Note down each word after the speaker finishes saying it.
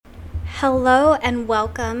Hello and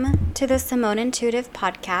welcome to the Simone Intuitive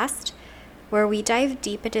Podcast, where we dive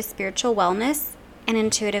deep into spiritual wellness and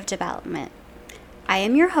intuitive development. I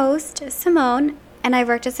am your host, Simone, and I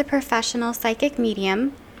worked as a professional psychic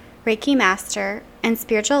medium, Reiki master, and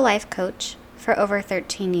spiritual life coach for over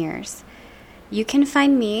 13 years. You can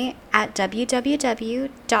find me at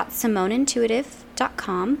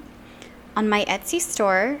www.simoneintuitive.com, on my Etsy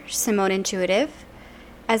store, Simone Intuitive,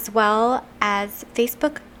 as well as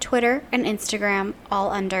Facebook, Twitter, and Instagram,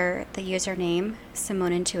 all under the username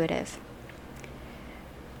Simone Intuitive.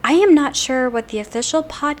 I am not sure what the official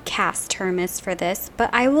podcast term is for this, but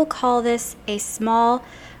I will call this a small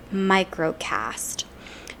microcast.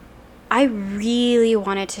 I really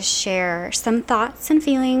wanted to share some thoughts and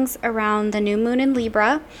feelings around the new moon in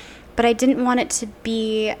Libra, but I didn't want it to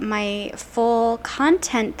be my full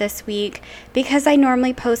content this week because I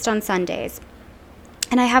normally post on Sundays.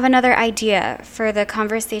 And I have another idea for the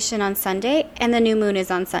conversation on Sunday, and the new moon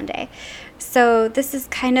is on Sunday. So this is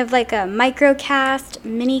kind of like a microcast,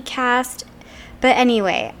 mini cast. But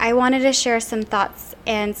anyway, I wanted to share some thoughts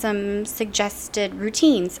and some suggested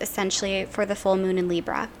routines, essentially, for the full moon in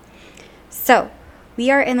Libra. So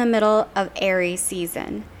we are in the middle of Aries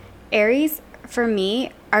season. Aries, for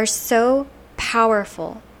me, are so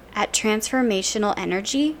powerful at transformational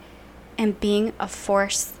energy and being a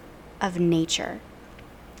force of nature.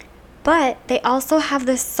 But they also have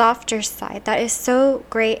this softer side that is so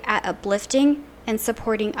great at uplifting and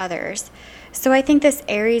supporting others. So I think this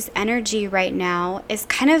Aries energy right now is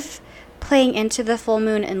kind of playing into the full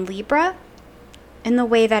moon in Libra in the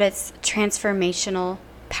way that it's transformational,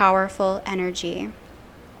 powerful energy.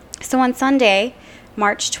 So on Sunday,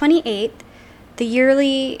 March 28th, the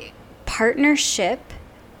yearly partnership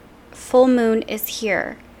full moon is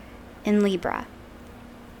here in Libra.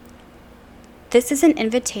 This is an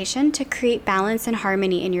invitation to create balance and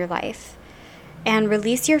harmony in your life and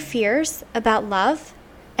release your fears about love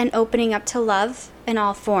and opening up to love in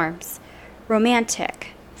all forms: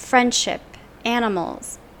 romantic, friendship,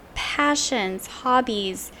 animals, passions,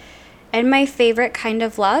 hobbies, and my favorite kind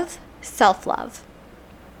of love, self-love.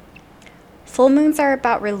 Full moons are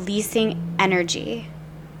about releasing energy.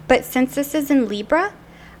 But since this is in Libra,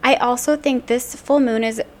 I also think this full moon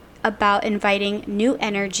is about inviting new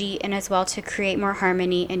energy and as well to create more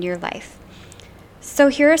harmony in your life. So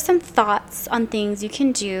here are some thoughts on things you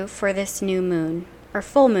can do for this new moon, or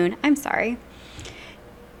full moon,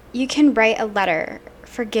 You can write a letter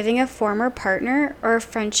forgiving a former partner or a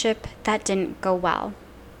friendship that didn't go well.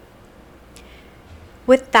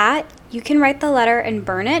 With that, you can write the letter and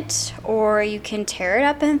burn it, or you can tear it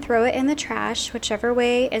up and throw it in the trash, whichever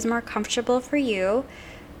way is more comfortable for you.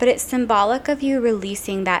 But it's symbolic of you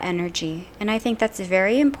releasing that energy. And I think that's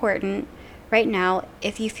very important right now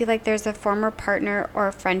if you feel like there's a former partner or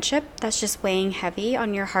a friendship that's just weighing heavy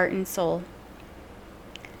on your heart and soul.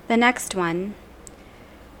 The next one,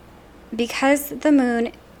 because the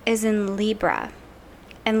moon is in Libra,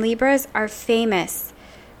 and Libras are famous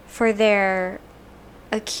for their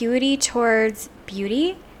acuity towards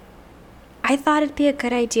beauty, I thought it'd be a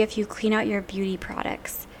good idea if you clean out your beauty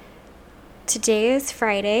products. Today is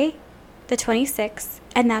Friday, the 26th,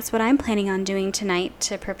 and that's what I'm planning on doing tonight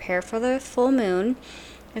to prepare for the full moon,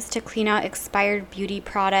 is to clean out expired beauty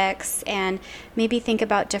products and maybe think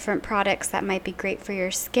about different products that might be great for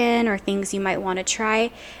your skin or things you might want to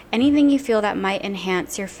try, anything you feel that might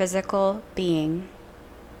enhance your physical being.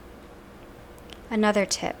 Another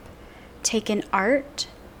tip, take in art,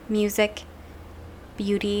 music,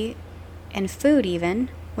 beauty, and food even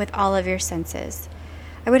with all of your senses.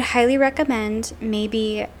 I would highly recommend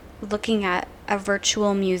maybe looking at a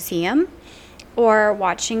virtual museum or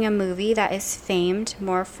watching a movie that is famed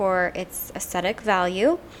more for its aesthetic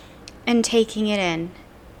value and taking it in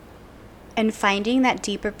and finding that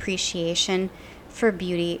deep appreciation for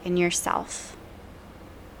beauty in yourself.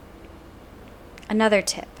 Another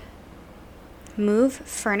tip, move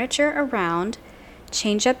furniture around,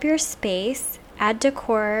 change up your space, add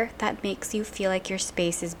decor that makes you feel like your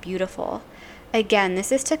space is beautiful. Again,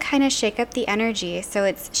 this is to kind of shake up the energy. So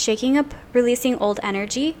it's shaking up, releasing old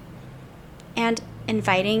energy, and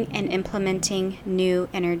inviting and implementing new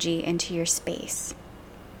energy into your space.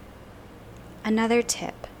 Another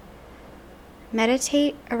tip,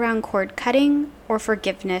 meditate around cord cutting or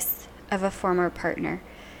forgiveness of a former partner.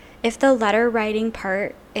 If the letter writing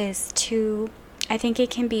part is I think it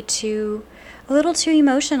can be a little too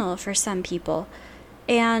emotional for some people.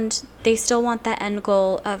 And they still want that end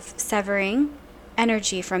goal of severing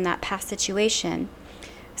energy from that past situation.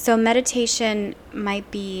 So meditation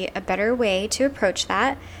might be a better way to approach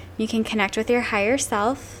that. You can connect with your higher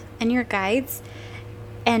self and your guides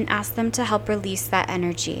and ask them to help release that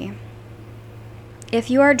energy. If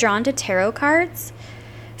you are drawn to tarot cards,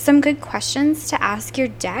 some good questions to ask your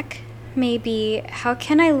deck may be, how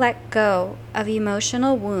can I let go of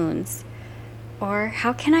emotional wounds? Or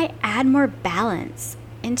how can I add more balance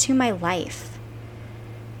into my life?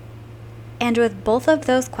 And with both of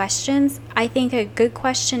those questions, I think a good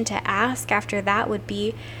question to ask after that would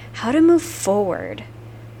be how to move forward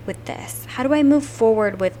with this. How do I move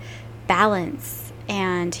forward with balance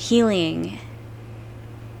and healing?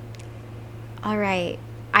 All right,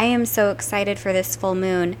 I am so excited for this full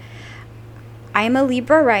moon. I am a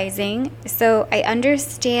Libra rising, so I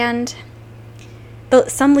understand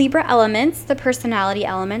some Libra elements, the personality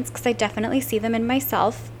elements, because I definitely see them in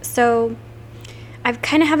myself. So I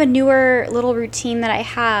kind of have a newer little routine that I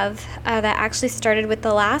have that actually started with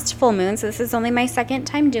the last full moon. So this is only my second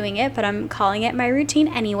time doing it, but I'm calling it my routine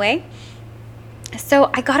anyway.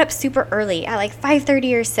 So I got up super early at like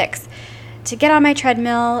 5:30 or 6 to get on my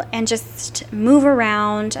treadmill and just move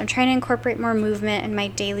around. I'm trying to incorporate more movement in my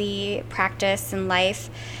daily practice and life.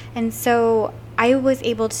 And so I was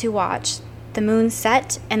able to watch the moon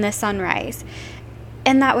set and the sunrise.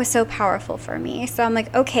 And that was so powerful for me. So I'm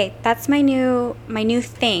like, okay, that's my new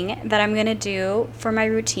thing that I'm going to do for my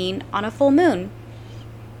routine on a full moon.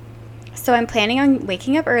 So I'm planning on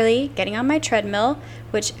waking up early, getting on my treadmill,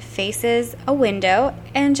 which faces a window,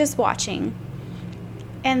 and just watching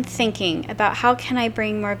and thinking about how can I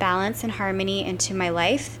bring more balance and harmony into my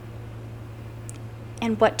life,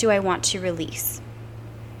 and what do I want to release.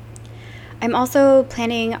 I'm also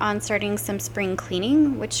planning on starting some spring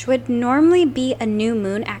cleaning, which would normally be a new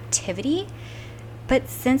moon activity, but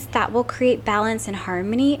since that will create balance and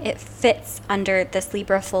harmony, it fits under this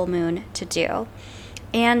Libra full moon to do.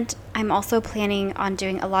 And I'm also planning on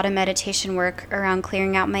doing a lot of meditation work around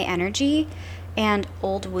clearing out my energy and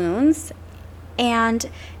old wounds. And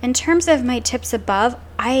in terms of my tips above,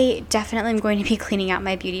 I definitely am going to be cleaning out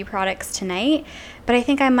my beauty products tonight, but I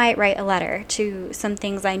think I might write a letter to some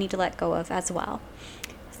things I need to let go of as well.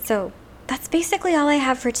 So that's basically all I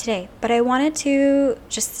have for today, but I wanted to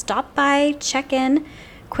just stop by, check in,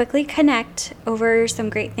 quickly connect over some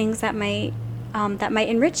great things that might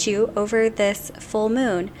enrich you over this full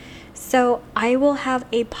moon. So I will have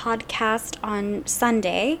a podcast on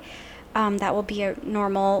Sunday. That will be a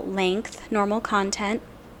normal length, normal content.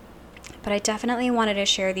 But I definitely wanted to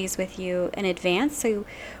share these with you in advance so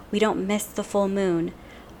we don't miss the full moon.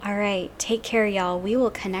 All right, take care, y'all. We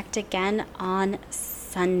will connect again on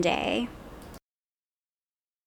Sunday.